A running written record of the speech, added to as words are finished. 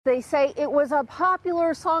They say it was a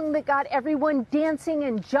popular song that got everyone dancing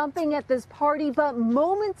and jumping at this party, but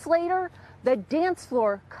moments later, the dance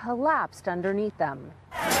floor collapsed underneath them.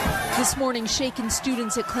 This morning, shaken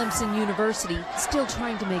students at Clemson University still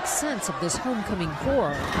trying to make sense of this homecoming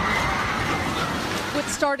horror. What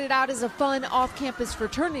started out as a fun off-campus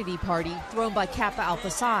fraternity party thrown by Kappa Alpha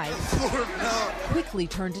Psi quickly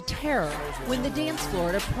turned to terror when the dance floor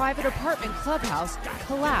at a private apartment clubhouse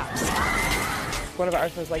collapsed. One of our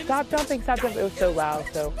friends was like, stop jumping, stop jumping. It was so loud,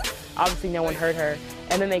 so obviously no one heard her.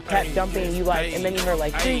 And then they kept jumping, and then you heard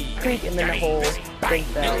like creak, creak, and then the whole thing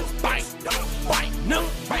fell.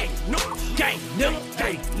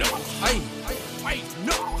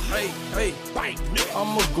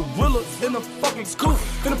 I'm a gorilla in a fucking scoop.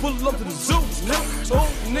 Finna pull up to the zoo, nigga. Oh,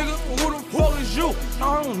 nigga, who the fuck is you?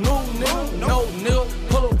 I don't know, nigga. No, nigga.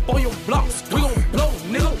 Pull up on your blocks. We gon' blow,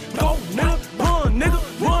 nigga. Go, nigga. Run, nigga.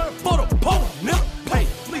 Run for the pole, nigga. Hey,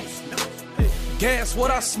 please. Gas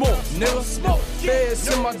what I smoke, nigga. Feds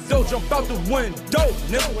in my dough, jump out the window,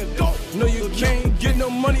 nigga. No, you can't get no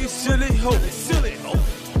money, you silly hoe.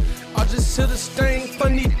 I just hit a stain,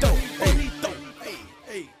 Faneto.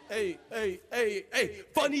 Hey,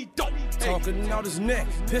 funny dope. Talking out his neck,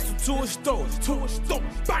 pistol to his throat,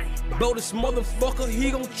 bang. Blow this motherfucker,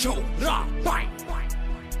 he gon' choke. Bang.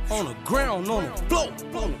 On the ground, on the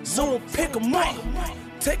floor. Someone pick him up,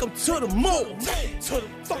 take him to the mall. To the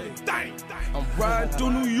fucking thing. I'm riding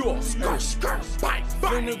through New York, bang.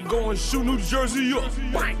 Finna go and shoot New Jersey up,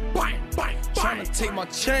 bang. Tryna take my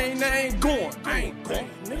chain, they ain't going.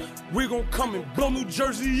 We gon' come and blow New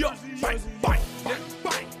Jersey up, bang.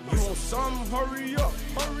 You want something? Hurry up.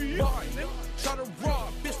 Try to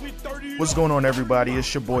rob, bitch, me 30. What's going on, everybody?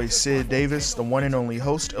 It's your boy Sid Davis, the one and only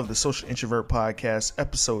host of the Social Introvert Podcast,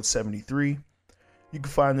 episode 73. You can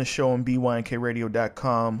find this show on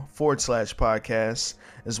bynkradio.com/podcast,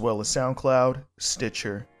 as well as SoundCloud,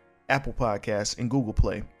 Stitcher, Apple Podcasts, and Google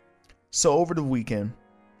Play. So over the weekend,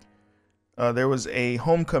 there was a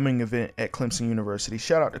homecoming event at Clemson University.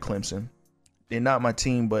 Shout out to Clemson. They're not my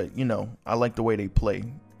team, but, you know, I like the way they play.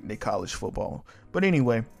 They college football. But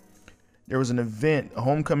anyway, there was an event, a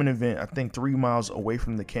homecoming event, I think 3 miles away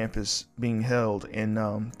from the campus being held. And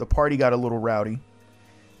the party got a little rowdy.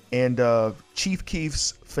 And Chief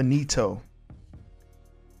Keef's Faneto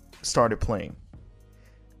started playing.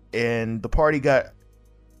 And the party got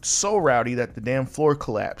so rowdy that the damn floor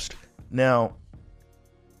collapsed. Now,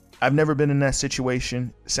 I've never been in that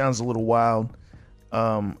situation. It sounds a little wild.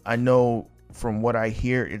 I know from what I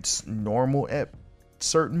hear, it's normal at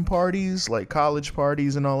certain parties, like college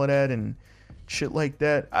parties and all of that and shit like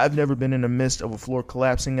that. I've never been in the midst of a floor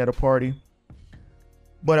collapsing at a party.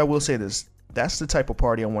 But I will say this. That's the type of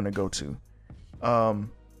party I want to go to.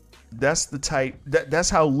 That's the type, that's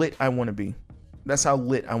how lit I want to be. That's how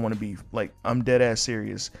lit I want to be. Like, I'm dead ass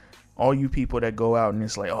serious. All you people that go out and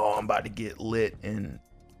it's like, oh, I'm about to get lit, and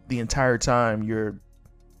the entire time you're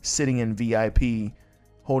sitting in VIP,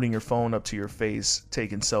 holding your phone up to your face,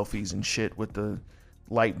 taking selfies and shit with the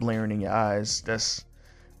light blaring in your eyes. That's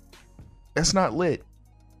not lit.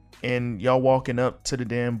 And y'all walking up to the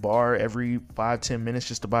damn bar every 5-10 minutes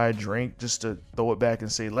just to buy a drink, just to throw it back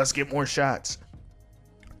and say, let's get more shots.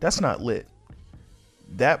 That's not lit.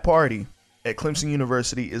 That party at Clemson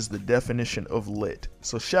University is the definition of lit.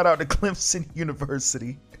 So shout out to Clemson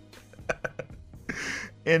University.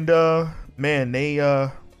 And man, they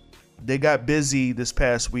got busy this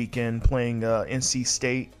past weekend playing NC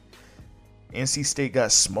State. NC State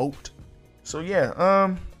got smoked. So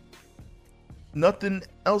yeah, nothing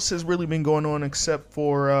else has really been going on except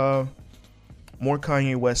for more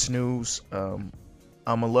Kanye West news. I'm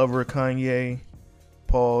a lover of Kanye.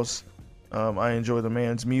 Pause. I enjoy the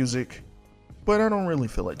man's music, but I don't really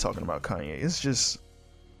feel like talking about Kanye. It's just,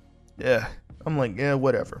 yeah, I'm like, yeah,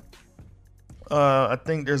 whatever. I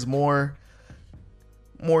think there's more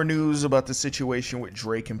news about the situation with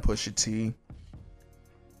Drake and Pusha T.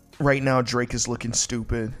 Right now, Drake is looking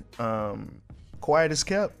stupid. Quiet as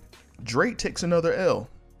kept. Drake takes another L.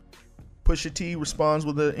 Pusha T responds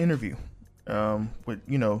with an interview with,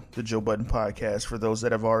 you know, the Joe Budden podcast. For those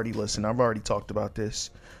that have already listened, I've already talked about this.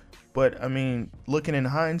 But, I mean, looking in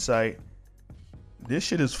hindsight, this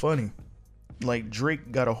shit is funny. Like,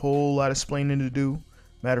 Drake got a whole lot of explaining to do.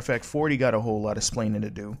 Matter of fact, 40 got a whole lot of explaining to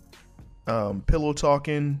do. Pillow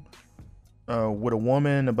talking with a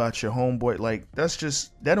woman about your homeboy, like,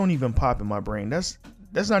 that don't even pop in my brain. That's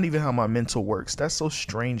not even how my mental works. That's so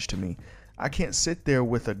strange to me. I can't sit there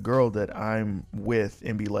with a girl that I'm with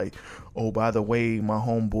and be like, oh, by the way, my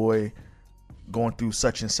homeboy going through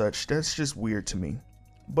such and such. That's just weird to me.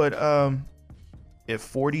 But if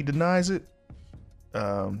 40 denies it,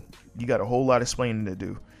 You got a whole lot of explaining to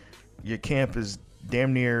do. Your camp is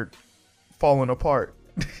damn near falling apart.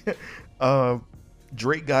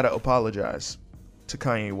 Drake gotta apologize to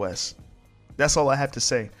Kanye West. That's all I have to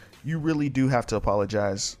say. You really do have to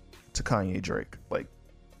apologize to Kanye Drake. Like,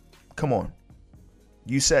 come on.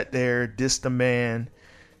 You sat there, dissed the man,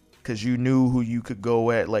 because you knew who you could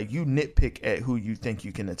go at. Like, you nitpick at who you think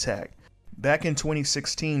you can attack. Back in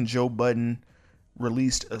 2016, Joe Budden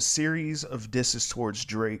released a series of disses towards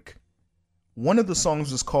Drake. One of the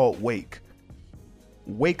songs was called Wake.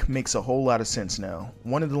 Wake makes a whole lot of sense now.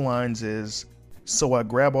 One of the lines is, "So I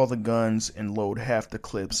grab all the guns and load half the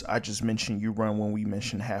clips. I just mentioned you run when we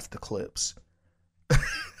mention half the clips."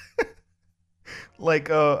 Like,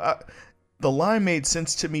 the line made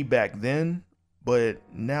sense to me back then, but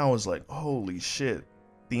now it's like, holy shit.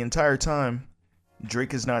 The entire time,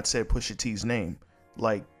 Drake has not said Pusha T's name.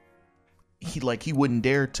 Like he wouldn't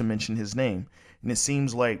dare to mention his name. And it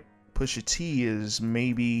seems like Pusha T is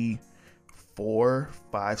maybe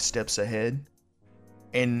 4-5 steps ahead.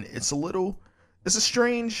 And it's a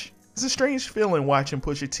strange feeling watching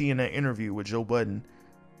Pusha T in that interview with Joe Budden.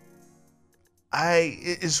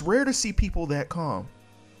 It's rare to see people that calm.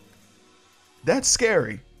 That's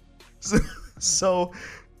scary. So,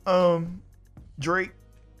 Drake,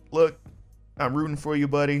 look, I'm rooting for you,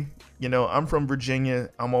 buddy. You know, I'm from Virginia.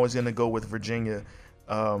 I'm always going to go with Virginia.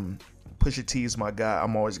 Pusha T is my guy.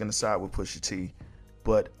 I'm always going to side with Pusha T.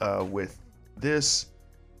 But with this,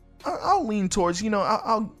 I'll lean towards,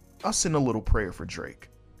 I'll send a little prayer for Drake.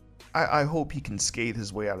 I hope he can skate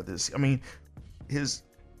his way out of this. I mean, his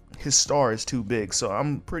star is too big, so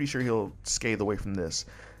I'm pretty sure he'll skate away from this.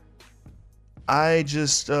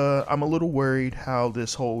 I'm a little worried how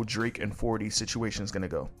this whole Drake and 40 situation is going to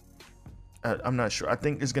go. I'm not sure. I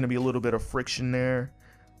think there's going to be a little bit of friction there.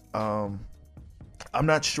 I'm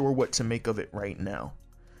not sure what to make of it right now.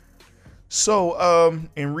 So,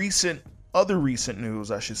 in other recent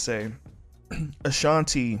news, I should say,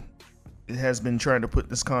 Ashanti has been trying to put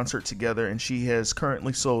this concert together, and she has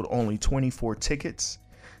currently sold only 24 tickets.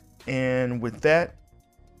 And with that,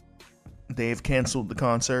 they've canceled the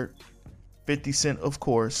concert. 50 Cent, of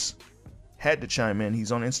course, had to chime in.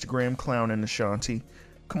 He's on Instagram clowning Ashanti.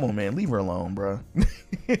 Come on, man, leave her alone, bro.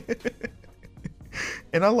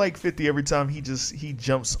 And I like 50 every time he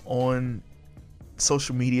jumps on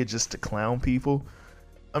social media just to clown people.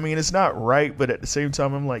 I mean, it's not right, but at the same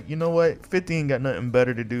time, I'm like, you know what? 50 ain't got nothing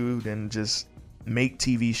better to do than just make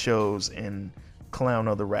TV shows and clown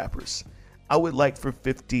other rappers. I would like for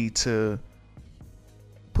 50 to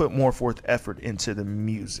put more forth effort into the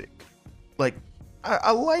music. Like,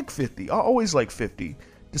 I like 50. I always like 50,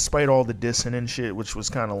 despite all the dissing and shit, which was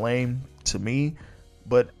kind of lame to me.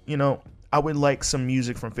 But, I would like some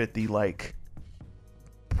music from 50, like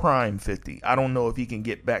prime 50. I don't know if he can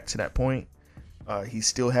get back to that point. He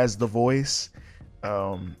still has the voice.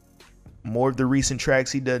 More of the recent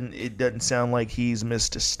tracks, it doesn't sound like he's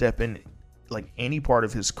missed a step in like any part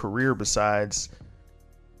of his career besides,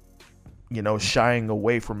 shying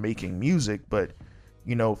away from making music. But,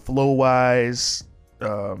 flow wise,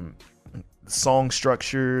 song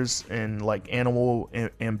structures, and like Animal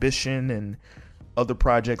Ambition and other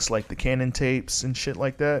projects like the Canon tapes and shit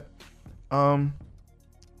like that.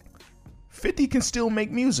 50 can still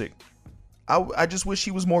make music. I just wish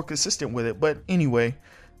he was more consistent with it. But anyway,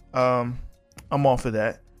 I'm off of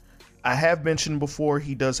that. I have mentioned before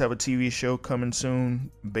he does have a TV show coming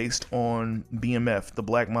soon based on BMF, the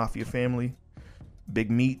Black Mafia family, Big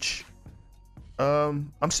Meech.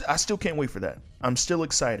 I still can't wait for that. I'm still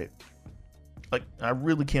excited. Like, I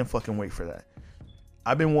really can't fucking wait for that.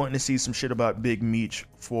 I've been wanting to see some shit about Big Meech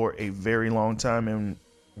for a very long time, and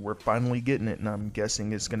we're finally getting it, and I'm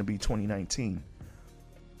guessing it's going to be 2019.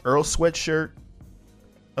 Earl Sweatshirt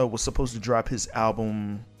was supposed to drop his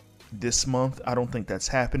album this month. I don't think that's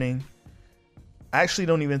happening. I actually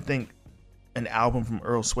don't even think an album from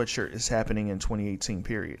Earl Sweatshirt is happening in 2018,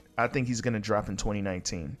 period. I think he's going to drop in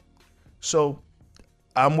 2019. So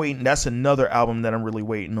I'm waiting. That's another album that I'm really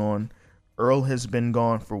waiting on. Earl has been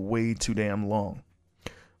gone for way too damn long.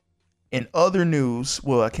 In other news,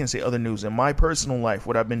 well, I can't say other news. In my personal life,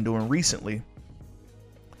 what I've been doing recently,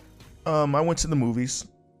 I went to the movies.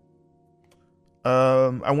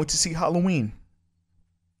 I went to see Halloween.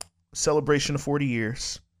 Celebration of 40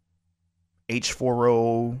 years.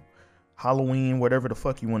 H4O, Halloween, whatever the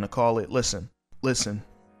fuck you want to call it. Listen.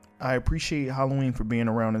 I appreciate Halloween for being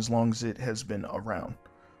around as long as it has been around.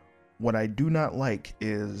 What I do not like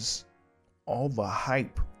is all the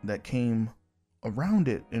hype that came around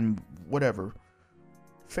it and whatever.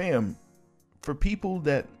 Fam, for people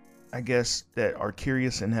that I guess that are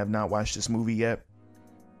curious and have not watched this movie yet,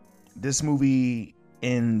 This movie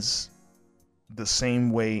ends the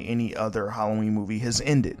same way any other Halloween movie has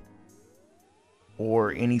ended,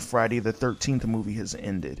 or any Friday the 13th movie has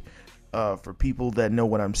ended. For people that know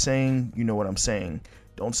what I'm saying, you know what I'm saying.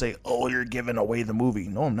 Don't say, oh, you're giving away the movie.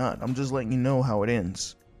 No, I'm not. I'm just letting you know how it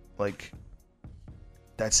ends. Like,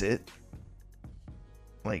 that's it.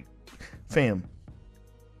 Like, fam,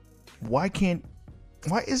 why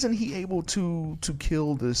isn't he able to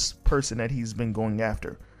kill this person that he's been going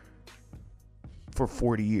after for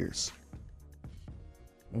 40 years?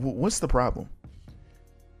 What's the problem?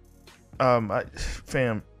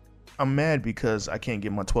 Fam, I'm mad because I can't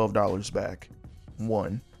get my $12 back.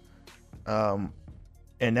 One.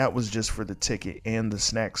 And that was just for the ticket and the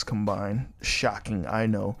snacks combined. Shocking, I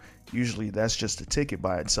know. Usually that's just a ticket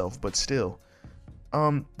by itself, but still.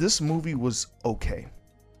 This movie was okay.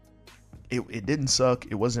 It didn't suck.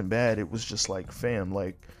 It wasn't bad. It was just like, fam,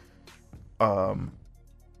 like,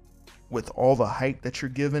 with all the hype that you're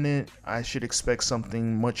giving it, I should expect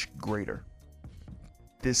something much greater.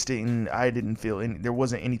 I didn't feel there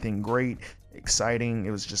wasn't anything great, exciting.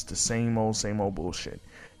 It was just the same old bullshit.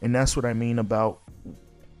 And that's what I mean about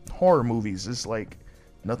horror movies. It's like,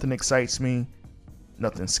 nothing excites me,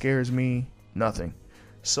 nothing scares me, nothing.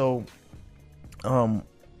 So,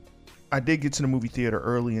 I did get to the movie theater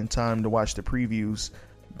early in time to watch the previews.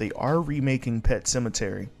 They are remaking Pet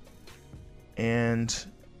Sematary, and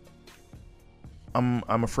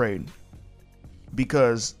I'm afraid,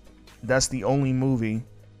 because that's the only movie,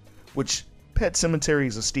 which Pet Sematary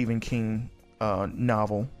is a Stephen King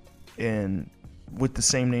novel, and with the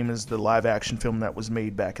same name as the live action film that was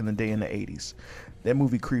made back in the day in the 80s. That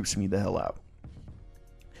movie creeps me the hell out.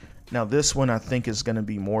 Now this one I think is going to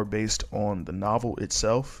be more based on the novel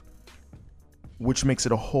itself, which makes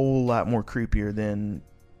it a whole lot more creepier than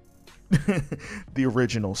the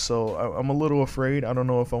original. So I'm a little afraid. I don't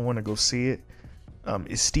know if I want to go see it.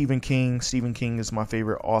 It's Stephen King. Stephen King is my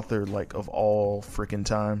favorite author, like, of all freaking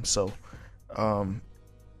time. So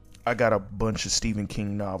I got a bunch of Stephen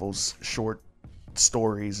King novels, short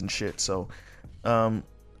stories and shit. So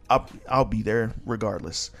I'll be there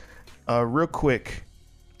regardless. Real quick,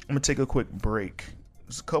 I'm gonna take a quick break.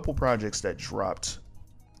 There's a couple projects that dropped,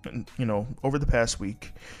 over the past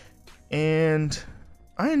week, and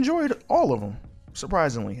I enjoyed all of them.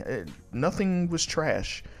 Surprisingly, nothing was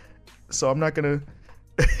trash. So I'm not gonna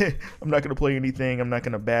play anything. I'm not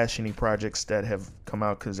gonna bash any projects that have come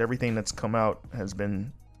out, because everything that's come out has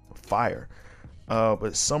been fire.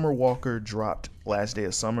 But Summer Walker dropped last day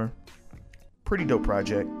of summer. Pretty dope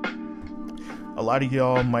project. A lot of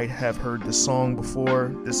y'all might have heard this song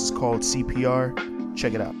before. This is called CPR.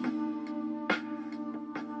 Check it out.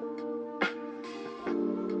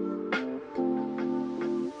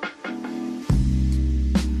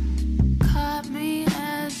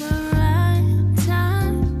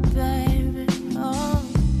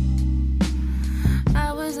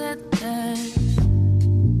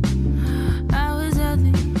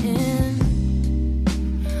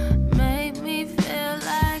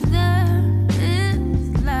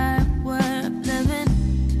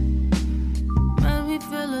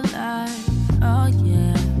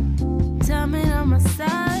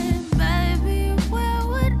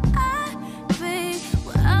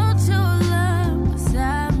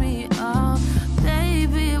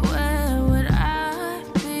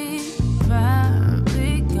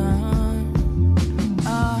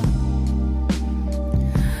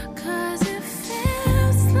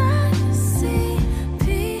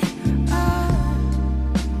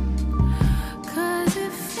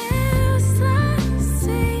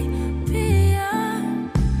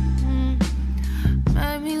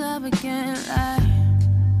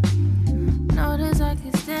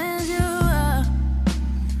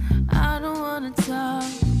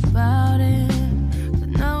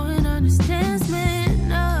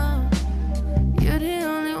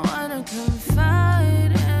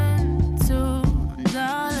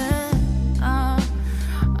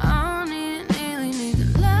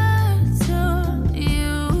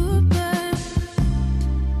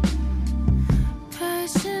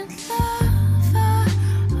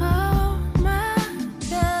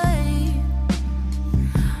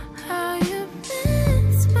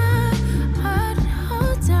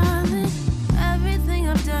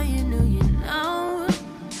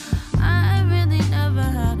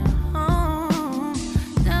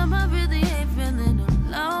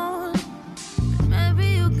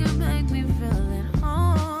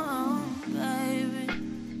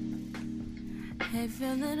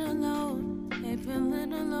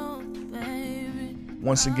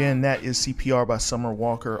 Once again, that is CPR by Summer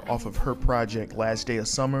Walker off of her project Last Day of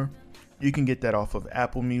Summer. You can get that off of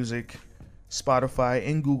Apple Music, Spotify,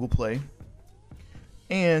 and Google Play.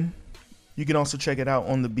 And you can also check it out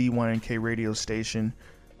on the BYNK radio station.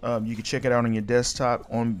 You can check it out on your desktop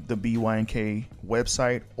on the BYNK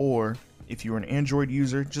website, or if you're an Android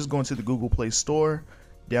user, just go into the Google Play Store,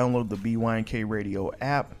 download the BYNK radio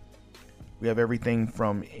app. We have everything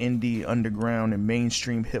from indie, underground, and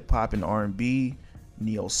mainstream hip-hop and R&B,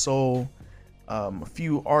 neo-soul, a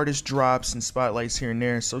few artist drops and spotlights here and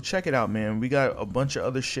there. So check it out, man. We got a bunch of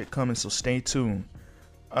other shit coming, so stay tuned.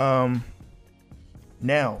 Now,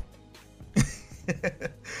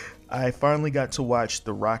 I finally got to watch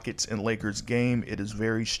the Rockets and Lakers game. It is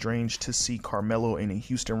very strange to see Carmelo in a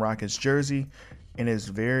Houston Rockets jersey, and it is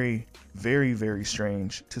very, very, very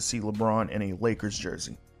strange to see LeBron in a Lakers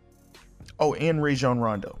jersey. Oh, and Rajon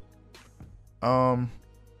Rondo.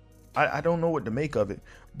 I don't know what to make of it,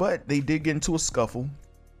 but they did get into a scuffle.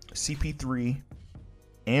 CP3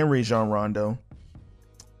 and Rajon Rondo.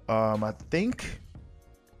 I think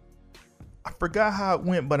I forgot how it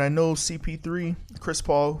went, but I know CP3, Chris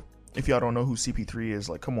Paul, if y'all don't know who CP3 is,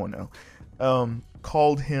 like, come on now,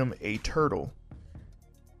 called him a turtle,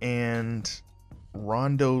 and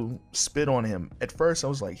Rondo spit on him. At first, I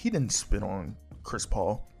was like, he didn't spit on Chris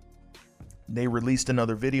Paul. They released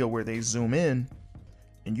another video where they zoom in,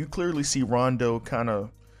 and you clearly see Rondo kind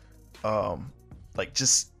of, like,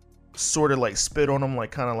 just sort of like spit on him,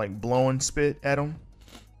 like kind of like blowing spit at him,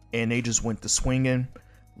 and they just went to swinging.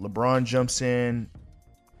 LeBron jumps in,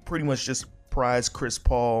 pretty much just pries Chris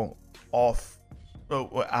Paul off,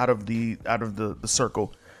 out of the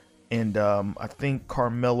circle, and I think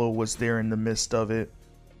Carmelo was there in the midst of it.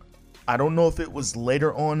 I don't know if it was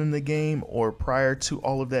later on in the game or prior to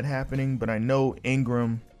all of that happening, but I know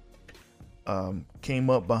Ingram came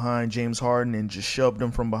up behind James Harden and just shoved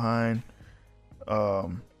him from behind.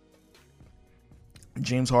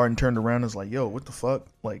 James Harden turned around and was like, yo, what the fuck?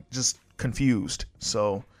 Like, just confused.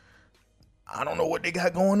 So I don't know what they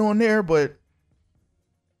got going on there, but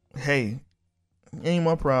hey, ain't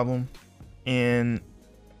my problem. And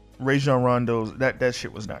Rajon Rondo, that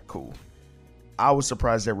shit was not cool. I was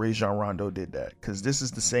surprised that Rajon Rondo did that, because this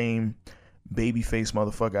is the same babyface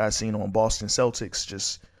motherfucker I seen on Boston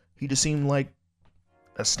Celtics. He just seemed like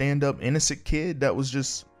a stand-up innocent kid that was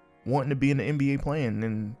just wanting to be in the NBA playing,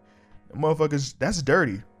 and motherfuckers, that's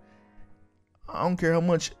dirty. I don't care how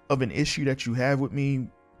much of an issue that you have with me.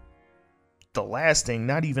 The last thing,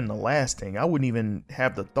 not even the last thing, I wouldn't even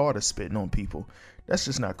have the thought of spitting on people. That's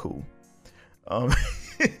just not cool. I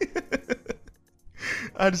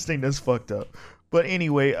just think that's fucked up. But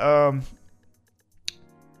anyway, I'm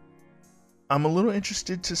a little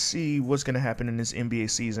interested to see what's going to happen in this NBA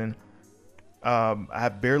season.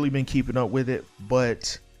 I've barely been keeping up with it,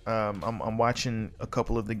 but I'm watching a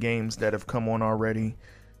couple of the games that have come on already,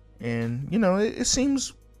 and you know, it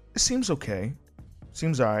seems okay.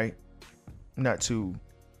 Seems alright. Not too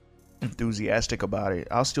enthusiastic about it.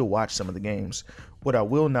 I'll still watch some of the games. What I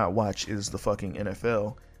will not watch is the fucking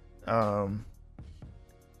NFL.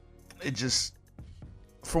 It just,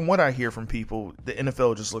 from what I hear from people, the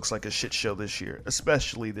NFL just looks like a shit show this year,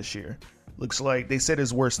 especially this year. Looks like they said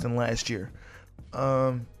it's worse than last year.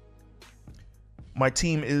 My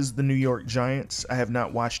team is the New York Giants. I have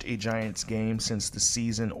not watched a Giants game since the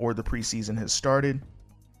season or the preseason has started.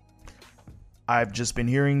 I've just been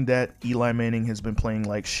hearing that Eli Manning has been playing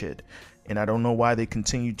like shit, and I don't know why they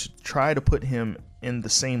continue to try to put him in the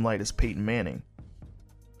same light as Peyton Manning.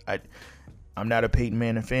 I'm not a Peyton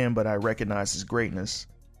Manning fan, but I recognize his greatness.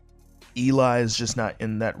 Eli is just not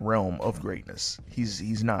in that realm of greatness.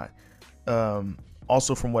 He's not.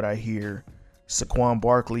 Also, from what I hear, Saquon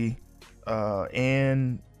Barkley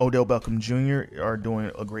and Odell Beckham Jr. are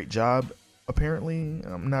doing a great job, apparently.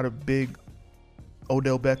 I'm not a big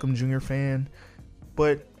Odell Beckham Jr. fan,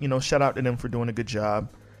 but, you know, shout out to them for doing a good job.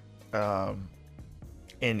 And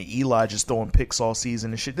Eli just throwing picks all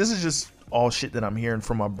season and shit. This is just all shit that I'm hearing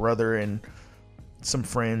from my brother and some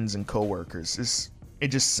friends and coworkers. It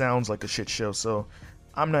just sounds like a shit show, so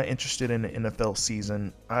I'm not interested in the NFL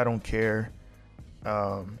season. I don't care.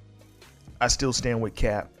 I still stand with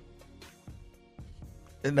Cap.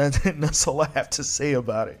 And that's all I have to say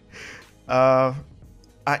about it.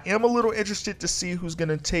 I am a little interested to see who's going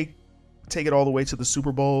to take it all the way to the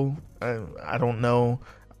Super Bowl. I don't know.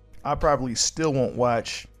 I probably still won't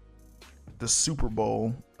watch the Super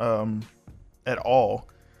Bowl at all.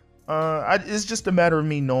 It's just a matter of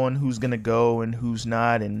me knowing who's going to go and who's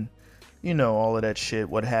not, and, you know, all of that shit,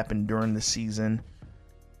 what happened during the season.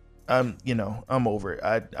 You know, I'm over it.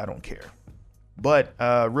 I don't care. But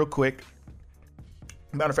real quick,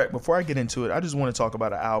 matter of fact, before I get into it, I just want to talk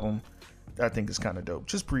about an album I think is kind of dope.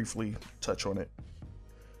 Just briefly touch on it.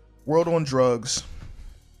 World on Drugs,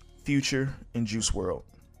 Future, and Juice WRLD.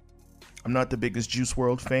 I'm not the biggest Juice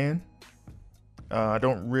WRLD fan. I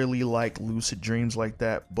don't really like Lucid Dreams like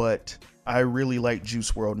that, but I really like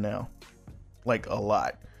Juice WRLD now. Like a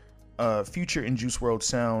lot. Future and Juice WRLD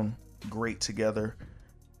sound great together.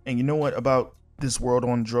 And you know what about this World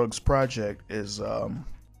on Drugs project is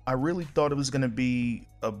I really thought it was going to be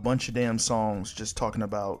a bunch of damn songs just talking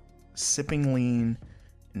about sipping lean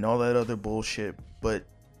and all that other bullshit, but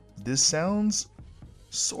this sounds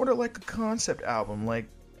sort of like a concept album. Like,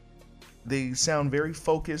 they sound very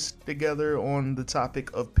focused together on the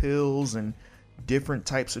topic of pills and different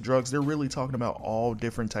types of drugs. They're really talking about all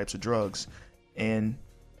different types of drugs. And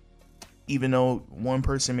even though one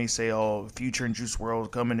person may say, oh, Future and Juice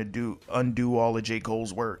WRLD coming to undo all of J.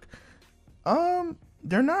 Cole's work,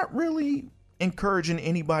 they're not really encouraging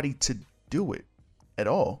anybody to do it at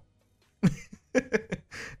all.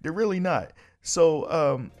 They're really not.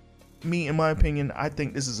 So, me, in my opinion, I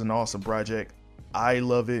think this is an awesome project. I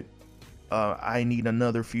love it. I need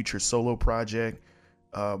another Future solo project.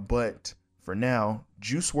 But for now,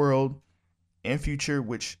 Juice WRLD and Future,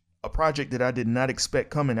 which a project that I did not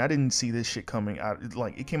expect coming. I didn't see this shit coming out.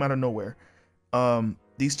 Like, it came out of nowhere.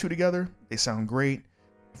 These two together, they sound great.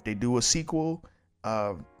 If they do a sequel,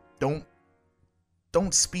 don't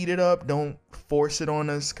speed it up. Don't force it on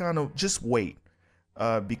us. Kind of just wait.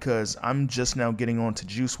 Because I'm just now getting on to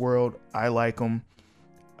Juice WRLD. I like him.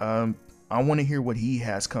 I want to hear what he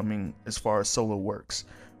has coming as far as solo works.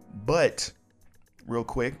 But real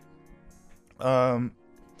quick, let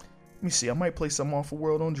me see. I might play something off of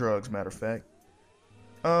World on Drugs, matter of fact.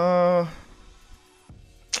 Let's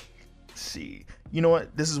see. You know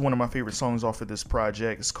what? This is one of my favorite songs off of this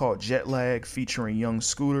project. It's called Jet Lag featuring Young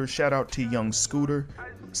Scooter. Shout out to Young Scooter.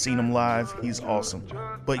 Seen him live. He's awesome.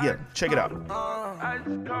 But yeah, check it out. I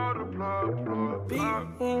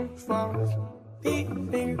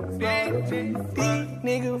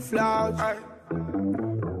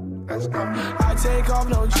take off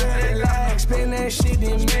no jet lag, spin that shit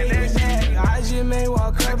then make it back. I just may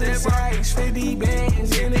walk up in sacks, 50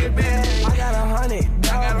 bands in the bag. I got 100,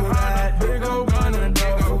 double that, big ol' gun and a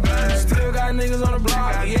duffel bag. Still got niggas on the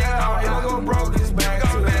block, yeah, I'll go broke this back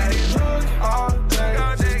to that. Drug all day,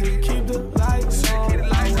 just to keep the lights on.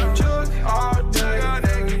 I work drug all day,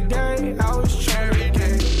 every day I was trying to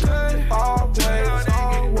get good. Always,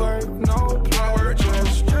 all work, no play,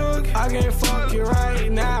 just drug. I can't fuck you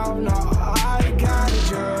right now, no, I got a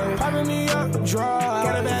drug. Popping me up, drug.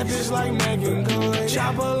 Got a bad bitch like Megan Good.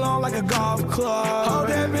 Chop along like a golf club. Hold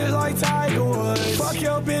that bitch like Tiger Woods. Fuck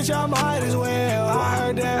your bitch, I might as well. I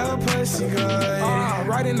heard that her pussy good.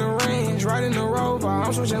 Right in the range, right in the rover.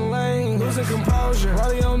 I'm switching lanes, losing composure.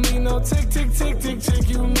 Rollie don't need no tick, tick, tick, tick, tick.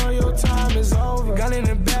 You know your time is over. Gun in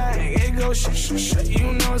the bag, it go shit, shit, shit.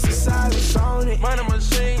 You know it's a silence on it. Money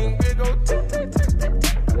machine, it go tick, tick, tick, tick,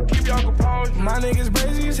 tick. Keep your composure. My niggas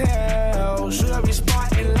brazy as hell. Shoot up your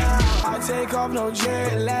spot and loud. I take off no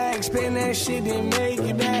jet lag. Spin that shit then make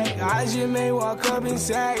it back. I just may walk up in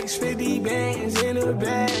sacks. 50 bands in the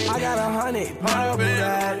bag. I got 100, double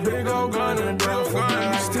that. Big ol' gun and a duffel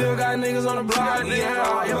bag. Still got niggas on the block, yeah.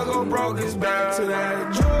 I'll go broke this back to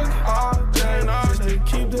that. Drug all day, just to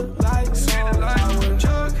keep the lights on. I would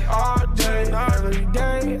drug all day, every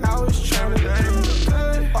day. I was trying to do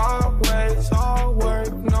good. Always, all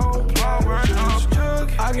work, no play. Just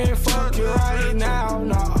drug. I can't fuck you right now,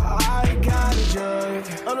 no, I got a drug.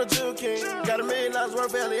 I'm the Jew King, got $1 million worth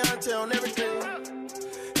of Eliante on everything.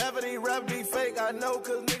 Half of these rap be fake, I know,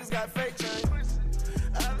 cause niggas got fake chains.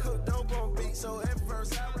 I cook dope on beat, so at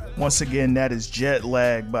first I rap. Once again, that is Jet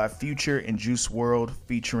Lag by Future and Juice WRLD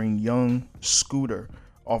featuring Young Scooter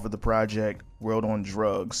off of the project World on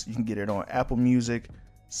Drugs. You can get it on Apple Music,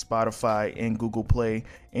 Spotify, and Google Play,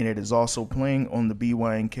 and it is also playing on the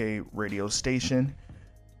BYNK radio station.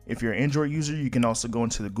 If you're an Android user, you can also go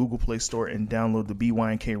into the Google Play Store and download the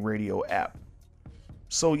BYNK radio app.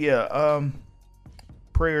 So yeah,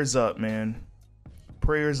 prayers up, man.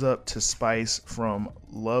 Prayers up to Spice from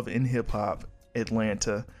Love and Hip Hop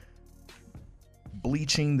Atlanta,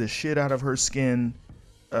 bleaching the shit out of her skin.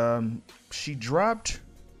 She dropped,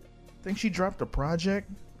 I think she dropped a project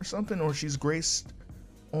or something, or she's graced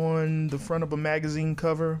on the front of a magazine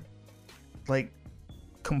cover, like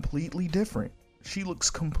completely different. She looks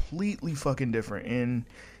completely fucking different, and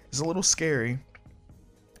it's a little scary.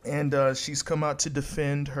 And she's come out to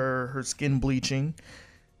defend her skin bleaching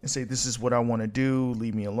and say, this is what I want to do,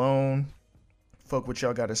 leave me alone, fuck what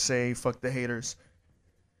y'all gotta say, fuck the haters.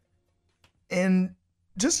 And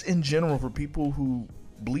just in general, for people who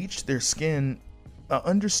bleach their skin, I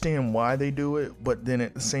understand why they do it, but then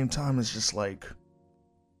at the same time, it's just like,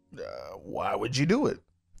 why would you do it?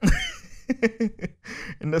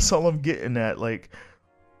 And that's all I'm getting at. Like,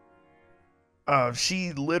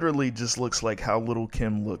 she literally just looks like how Little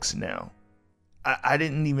Kim looks now. I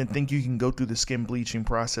didn't even think you can go through the skin bleaching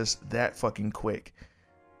process that fucking quick.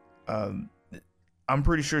 I'm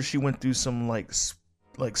pretty sure she went through some like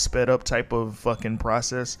sped up type of fucking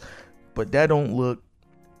process, but that don't look.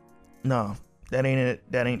 No, that ain't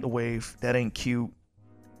it. That ain't the wave. That ain't cute.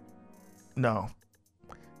 No.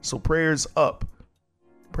 So prayers up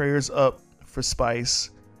for Spice.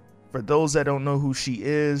 For those that don't know who she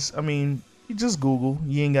is, I mean, you just Google.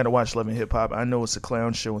 You ain't gotta watch Love and Hip Hop. I know it's a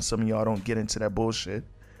clown show and some of y'all don't get into that bullshit,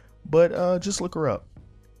 but just look her up.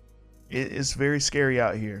 It's very scary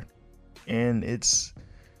out here, and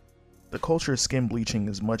the culture of skin bleaching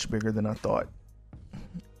is much bigger than I thought,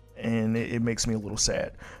 and it makes me a little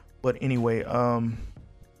sad. But anyway, I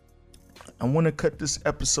want to cut this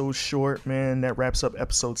episode short, man. That wraps up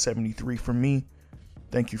episode 73 for me.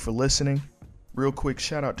 Thank you for listening. Real quick,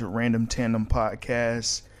 shout out to Random Tandem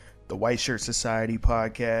Podcast, the White Shirt Society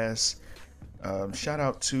Podcast. Shout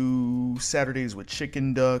out to Saturdays with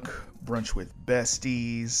Chicken Duck, Brunch with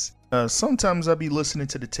Besties. Sometimes I'll be listening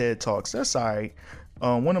to the TED Talks. That's all right.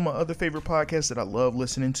 One of my other favorite podcasts that I love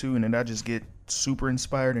listening to and then I just get super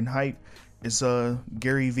inspired and hyped is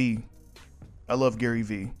Gary V. I love Gary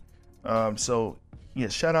V. So yeah,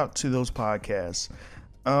 shout out to those podcasts.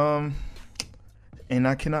 And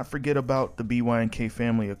I cannot forget about the BYNK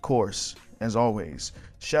family, of course, as always.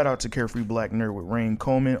 Shout out to Carefree Black Nerd with Rain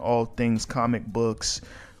Coleman, all things comic books,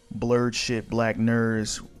 blurred shit, black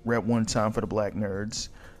nerds, rep one time for the black nerds.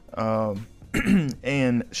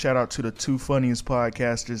 And shout out to the two funniest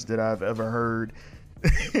podcasters that I've ever heard.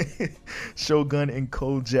 Shogun and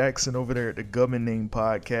Cole Jackson over there at the Government Name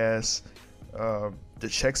Podcast. The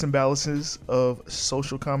checks and balances of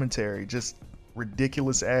social commentary, just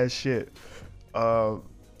ridiculous ass shit.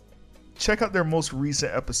 Check out their most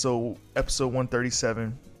recent episode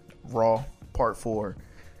 137, Raw Part 4.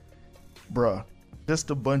 Bruh,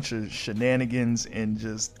 just a bunch of shenanigans and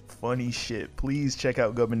just funny shit. Please check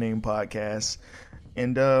out Government Name Podcast.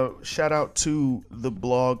 And shout out to the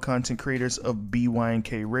blog content creators of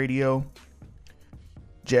BYNK Radio,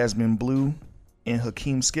 Jasmine Blue and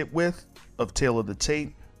Hakeem Skipwith of Tale of the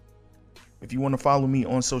Tape. If you want to follow me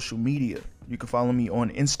on social media, you can follow me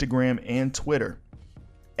on Instagram and Twitter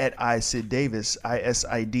at ISidDavis,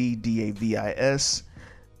 ISIDDAVIS.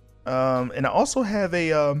 And I also have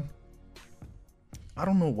a, I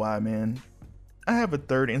don't know why, man. I have a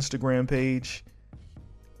third Instagram page.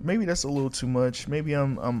 Maybe that's a little too much. Maybe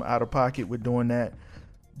I'm out of pocket with doing that.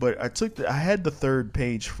 But I had the third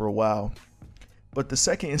page for a while. But the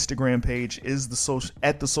second Instagram page is the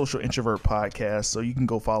Social Introvert Podcast, so you can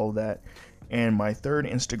go follow that. And my third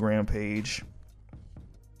Instagram page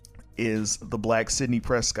is the Black Sydney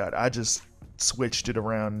Prescott. I just switched it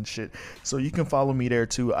around and shit, so you can follow me there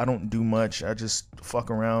too. I don't do much. I just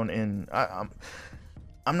fuck around, and I'm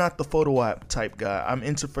not the photo op type guy. I'm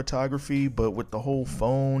into photography, but with the whole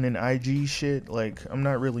phone and IG shit, like, I'm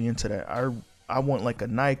not really into that. I want like a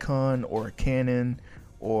Nikon or a Canon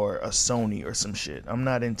or a Sony or some shit. I'm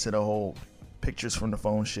not into the whole pictures from the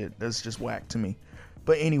phone shit. That's just whack to me.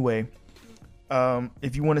 But anyway,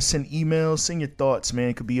 if you want to send emails, send your thoughts, man.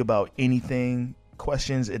 It could be about anything,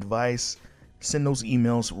 questions, advice. Send those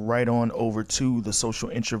emails right on over to the Social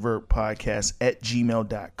Introvert Podcast at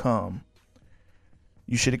gmail.com.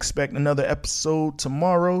 You should expect another episode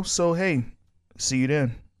tomorrow. So, hey, see you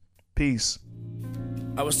then. Peace.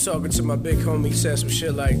 I was talking to my big homie. He said some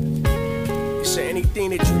shit like, he said,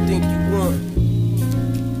 anything that you think you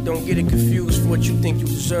want, don't get it confused for what you think you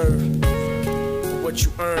deserve, or what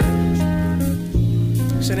you earn.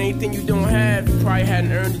 He said, anything you don't have, you probably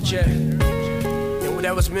hadn't earned it yet. And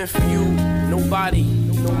whatever's meant for you, nobody,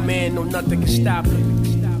 no man, no nothing can stop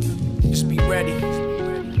it. Just be ready.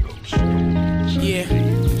 Yeah,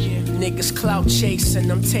 niggas clout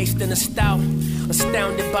chasing, I'm tasting the stout.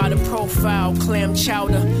 Astounded by the profile, clam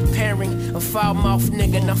chowder, pairing. A foul mouth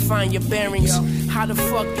nigga, now find your bearings. How the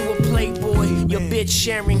fuck you a playboy, your bitch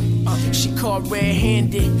sharing? She called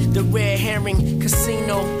red-handed, the red herring.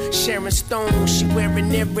 Casino, Sharon Stone, she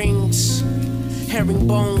wearing earrings.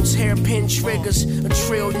 Herringbones, hairpin triggers. A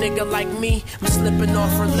trill nigga like me, I'm slipping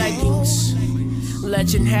off her leggings.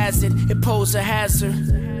 Legend has it pose a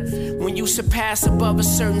hazard when you surpass above a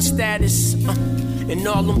certain status. And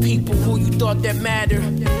all them people who you thought that matter,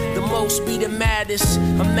 the most be the maddest.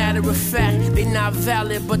 A matter of fact, they not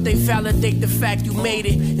valid, but they validate the fact you made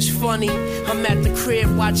it. It's funny, I'm at the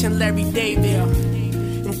crib watching Larry David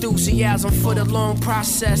and enthusiasm for the long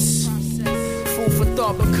process. Food for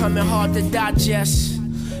thought becoming hard to digest.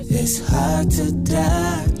 It's hard to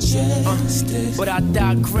digest. But I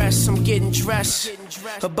digress, I'm getting dressed.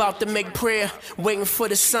 About to make prayer, waiting for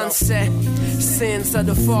the sunset. Sins of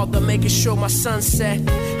the father, making sure my sunset.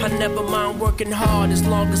 I never mind working hard as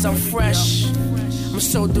long as I'm fresh. I'm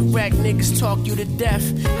so direct, niggas talk you to death.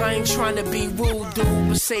 I ain't trying to be rude, dude,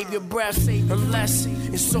 but save your breath. Unless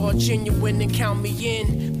it's all genuine and count me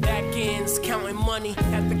in. Back ends, counting money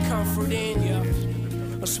at the Comfort Inn,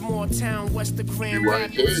 yeah. A small town west of Grand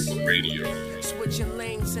Rapids. Switching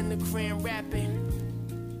lanes in the Grand Rapids.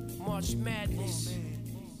 March Madness.